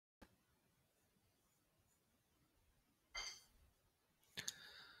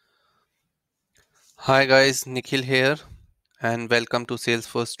Hi guys, Nikhil here and welcome to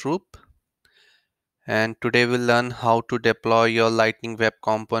Salesforce Troop. And today we'll learn how to deploy your Lightning Web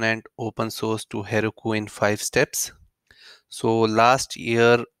Component open source to Heroku in 5 steps. So last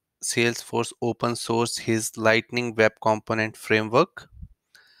year Salesforce open sourced his Lightning Web Component framework.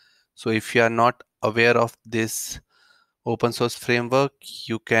 So if you are not aware of this open source framework,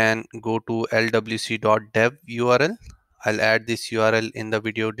 you can go to lwc.dev URL. I'll add this URL in the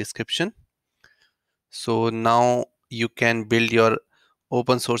video description. So now you can build your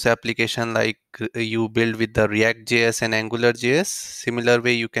open source application like you build with the React.js and AngularJS. Similar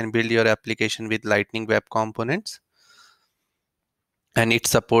way you can build your application with Lightning Web Components, and it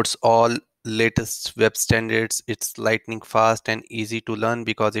supports all latest web standards. It's lightning fast and easy to learn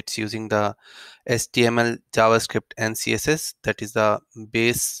because it's using the HTML, JavaScript and CSS. That is the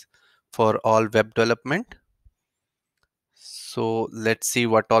base for all web development. So let's see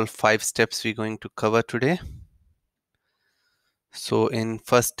what all 5 steps we're going to cover today. So in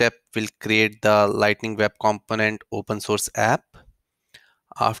first step, we'll create the Lightning Web Component open source app.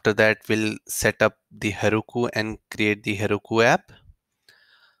 After that, we'll set up the Heroku and create the Heroku app.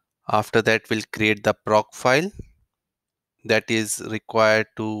 After that, we'll create the Procfile that is required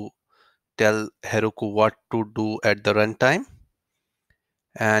to tell Heroku what to do at the runtime.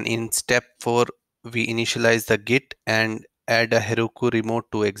 And in step 4, we initialize the Git and add a Heroku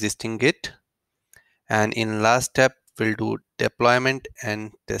remote to existing Git. And in last step, we'll do deployment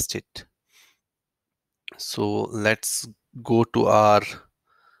and test it. So let's go to our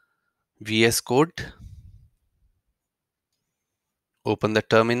VS Code, open the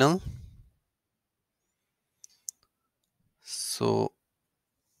terminal. So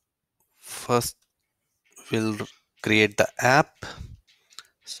first we'll create the app.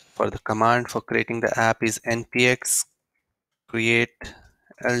 For the command for creating the app is npx create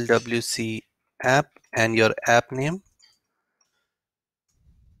LWC app and your app name.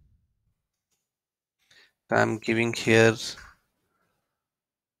 I'm giving here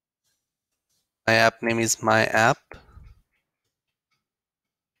my app name is my app,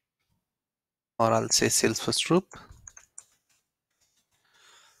 or I'll say Salesforce Troop.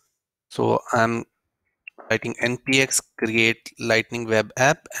 So I'm writing npx create Lightning Web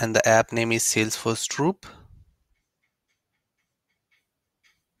App and the app name is Salesforce Troop.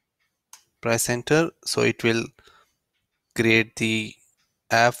 Press enter. So it will create the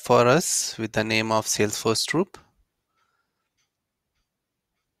app for us with the name of Salesforce Troop.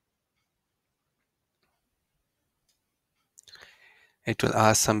 It will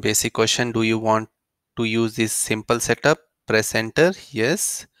ask some basic question. Do you want to use this simple setup? Press enter.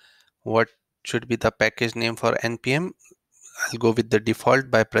 Yes. What should be the package name for npm? I'll go with the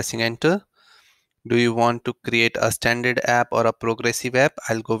default by pressing enter. Do you want to create a standard app or a progressive app?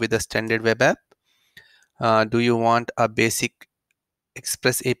 I'll go with the standard web app. Do you want a basic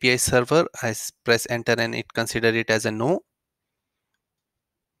Express API server? I press enter and it consider it as a no.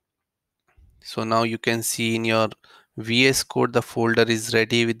 So now you can see in your VS Code the folder is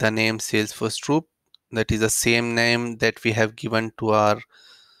ready with the name Salesforce Troop. That is the same name that we have given to our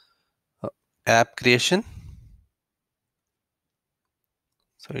app creation.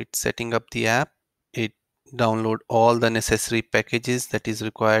 So it's setting up the app. It download all the necessary packages that is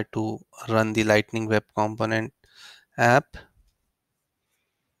required to run the Lightning Web Component app.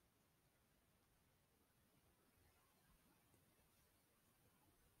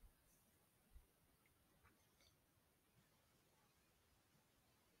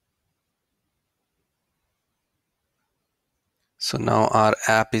 So now our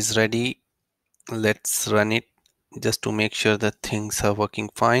app is ready. Let's run it just to make sure that things are working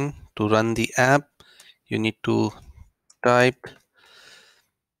fine. To run the app, you need to type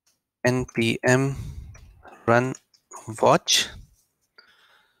npm run watch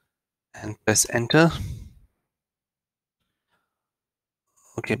and press enter.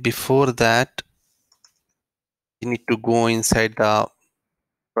 Okay, before that, you need to go inside the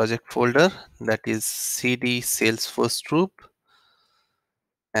project folder, that is cd Salesforce Troop.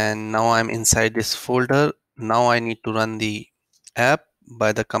 And now I'm inside this folder. Now I need to run the app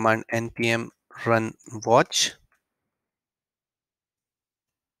by the command npm run watch.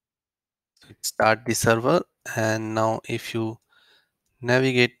 Start the server, and now if you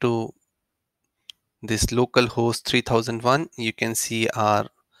navigate to this localhost 3001, you can see our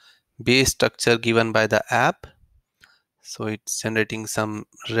base structure given by the app. So it's generating some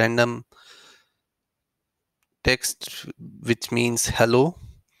random text which means hello,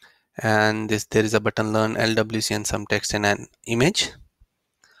 and there is a button learn LWC and some text and an image.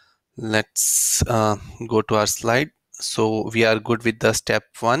 Let's go to our slide. So we are good with the step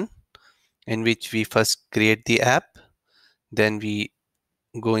 1. in which we first create the app, then we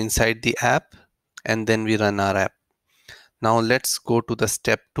go inside the app, and then we run our app. Now let's go to the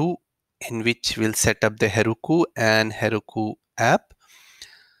step 2, in which we'll set up the Heroku and Heroku app.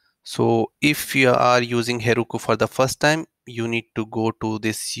 So if you are using Heroku for the first time, you need to go to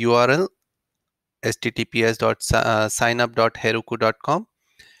this URL https://signup.heroku.com,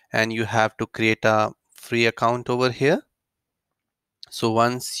 and you have to create a free account over here. So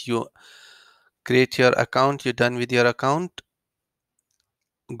once you create your account, you're done with your account,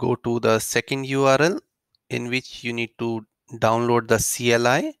 go to the second URL in which you need to download the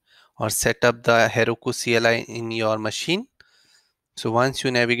CLI or set up the Heroku CLI in your machine. So once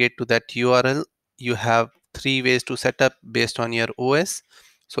you navigate to that URL, you have 3 ways to set up based on your OS.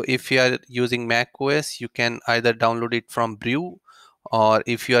 So if you are using Mac OS, you can either download it from Brew, or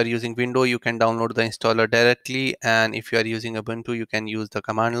if you are using Windows, you can download the installer directly, and if you are using Ubuntu, you can use the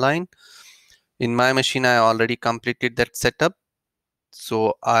command line. In my machine, I already completed that setup,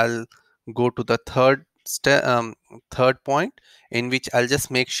 so I'll go to the third point, in which I'll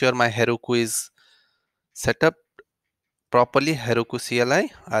just make sure my Heroku is set up properly. Heroku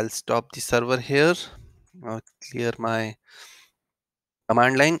CLI. I'll stop the server here. I'll clear my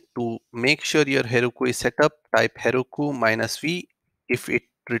command line. To make sure your Heroku is set up, type Heroku -v. If it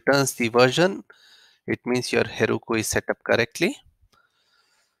returns the version, it means your Heroku is set up correctly.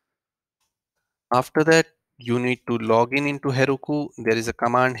 After that, you need to log in into Heroku. There is a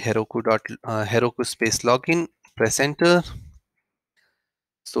command Heroku space login. Press enter.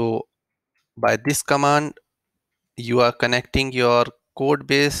 So by this command, you are connecting your code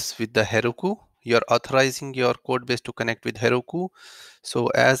base with the Heroku. You're authorizing your code base to connect with Heroku. So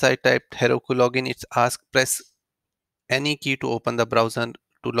as I typed Heroku login, it's asked press any key to open the browser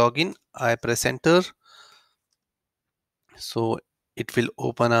to login. I press enter. So it will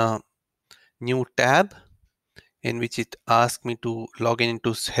open a new tab in which it asks me to log in into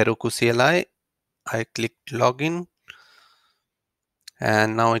Heroku CLI. I click login,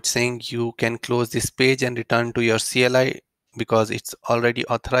 and now it's saying you can close this page and return to your CLI because it's already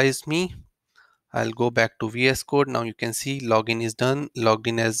authorized me. I'll go back to VS Code. Now you can see login is done. Logged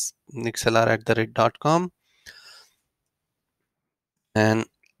in as nixlr@.com. And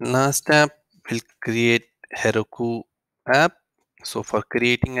last step, we'll create Heroku app. So for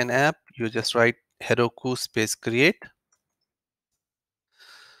creating an app, you just write Heroku space create.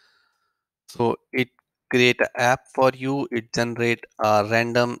 So it create an app for you. It generate a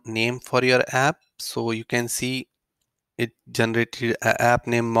random name for your app. So you can see it generated an app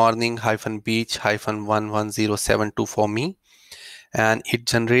name morning-beach-11072 for me, and it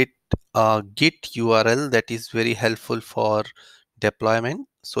generate a Git URL that is very helpful for deployment.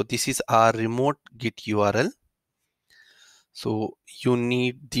 So this is our remote Git URL. So you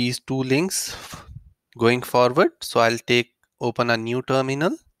need these two links going forward. So I'll open a new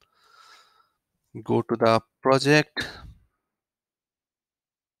terminal, go to the project,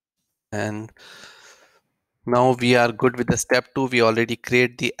 and now we are good with the step 2. We already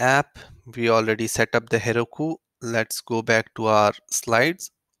create the app. We already set up the Heroku. Let's go back to our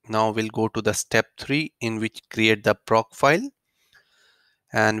slides. Now we'll go to the step 3, in which create the Procfile,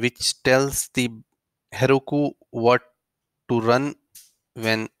 and which tells the Heroku what to run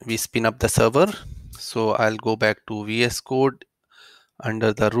when we spin up the server. So I'll go back to VS Code.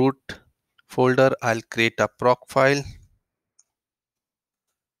 Under the root folder, I'll create a Procfile,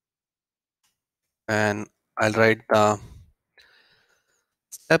 and I'll write the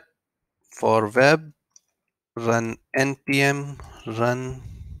step for web, run npm run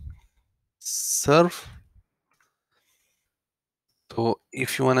serve. So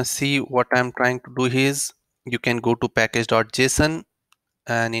if you want to see what I'm trying to do is, you can go to package.json,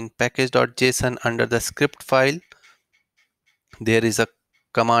 and in package.json under the script file, there is a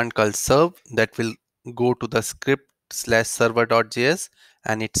command called serve that will go to the script/server.js,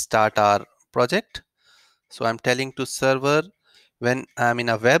 and it start our project. So I'm telling to server, when I'm in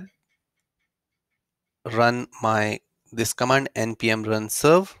a web, run this command npm run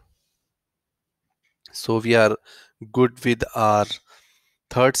serve. So we are good with our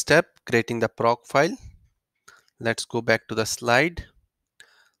third step, creating the Procfile. Let's go back to the slide.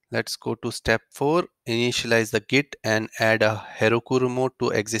 Let's go to step 4, initialize the Git and add a Heroku remote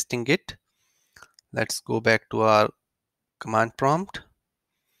to existing Git. Let's go back to our command prompt.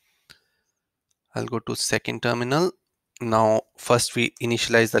 I'll go to second terminal. Now first we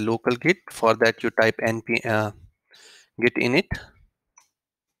initialize the local Git. For that you type git init.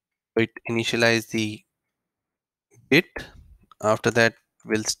 It initialize the Git. After that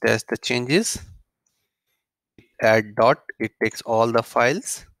we'll test the changes. Add dot, it takes all the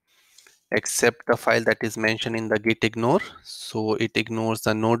files, except the file that is mentioned in the git ignore. So it ignores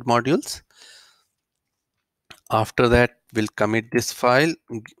the node modules. After that, we'll commit this file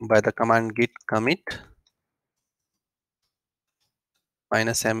by the command git commit.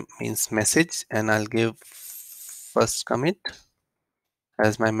 -m means message, and I'll give first commit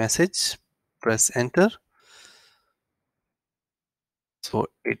as my message. Press enter. So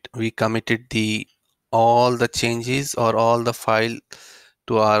we committed all the changes or all the file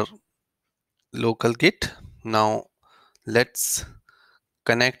to our local git. Now let's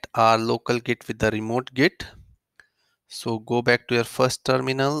connect our local git with the remote git. So go back to your first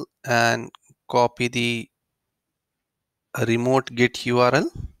terminal and copy the remote git URL.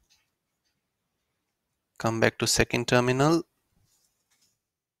 Come back to second terminal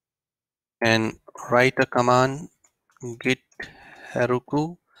and write a command git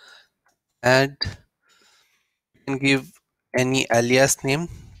Heroku add. You can give any alias name.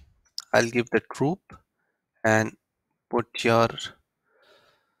 I'll give the troop and put your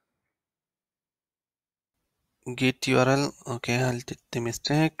git URL. Okay, I'll did the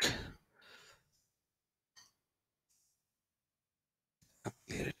mistake.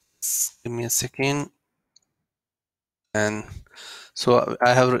 Okay, give me a second. And so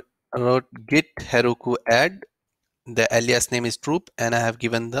I have wrote git Heroku add. The alias name is troop, and I have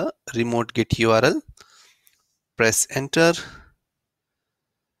given the remote git URL. Press enter.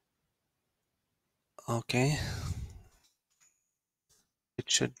 Okay, it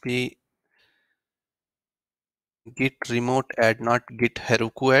should be git remote add, not git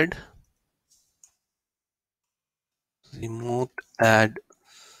Heroku add. Remote add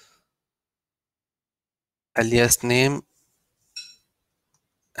alias name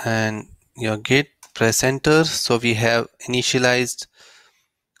and your git. Press enter. So we have initialized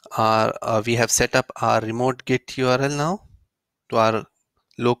our we have set up our remote git URL now to our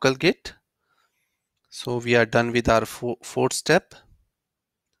local git. So we are done with our fourth step.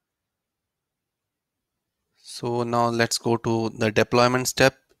 So now let's go to the deployment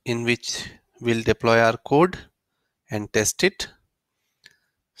step, in which we'll deploy our code and test it.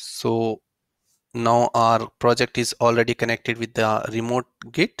 So now our project is already connected with the remote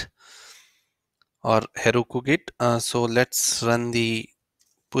git or Heroku git. So let's run the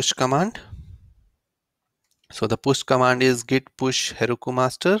push command. So the push command is git push Heroku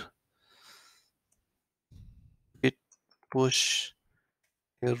master. Git push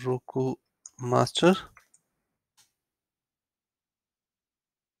Heroku master.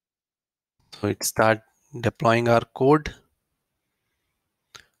 So it start deploying our code.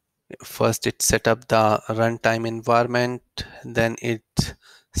 First it set up the runtime environment, then it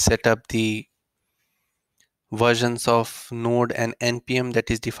set up the versions of node and npm that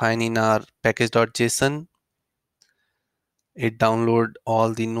is defined in our package.json. It download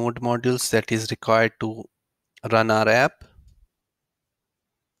all the node modules that is required to run our app.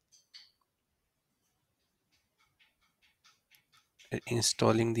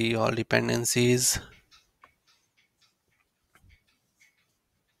 Installing the all dependencies.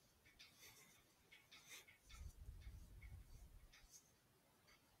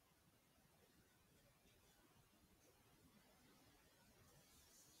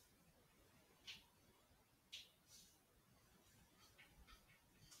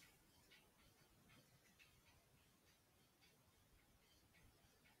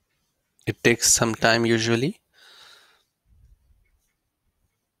 It takes some time usually.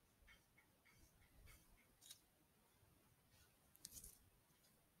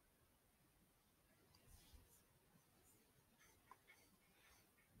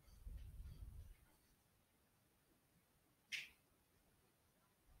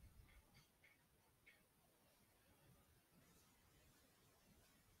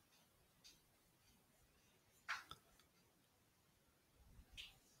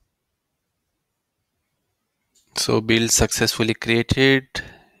 So build successfully created.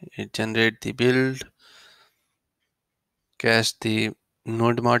 It generate the build, cache the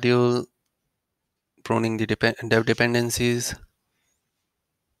node module, pruning the dev dependencies.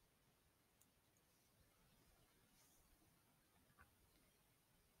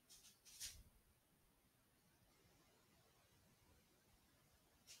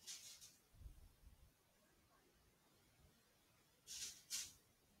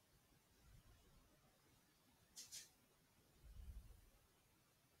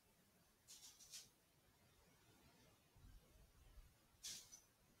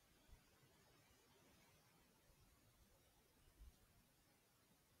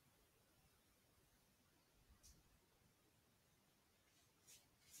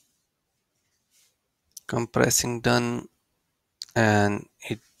 Compressing done, and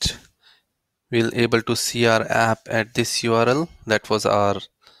it we'll able to see our app at this URL. That was our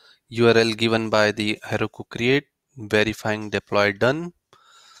URL given by the Heroku create, verifying deploy done.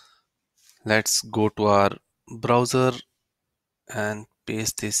 Let's go to our browser and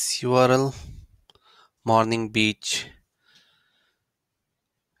paste this URL, Morning Beach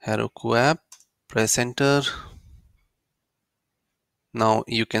Heroku app, press enter. Now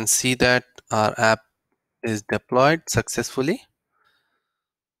you can see that our app is deployed successfully,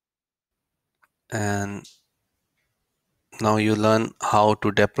 and now you learn how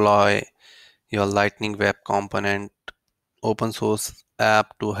to deploy your Lightning Web Component open source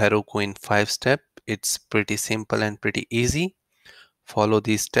app to Heroku in 5 steps. It's pretty simple and pretty easy. Follow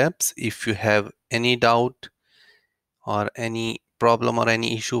these steps. If you have any doubt or any problem or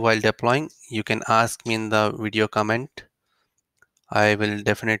any issue while deploying, you can ask me in the video comment. I will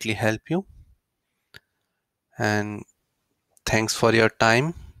definitely help you. And thanks for your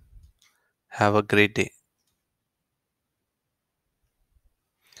time. Have a great day.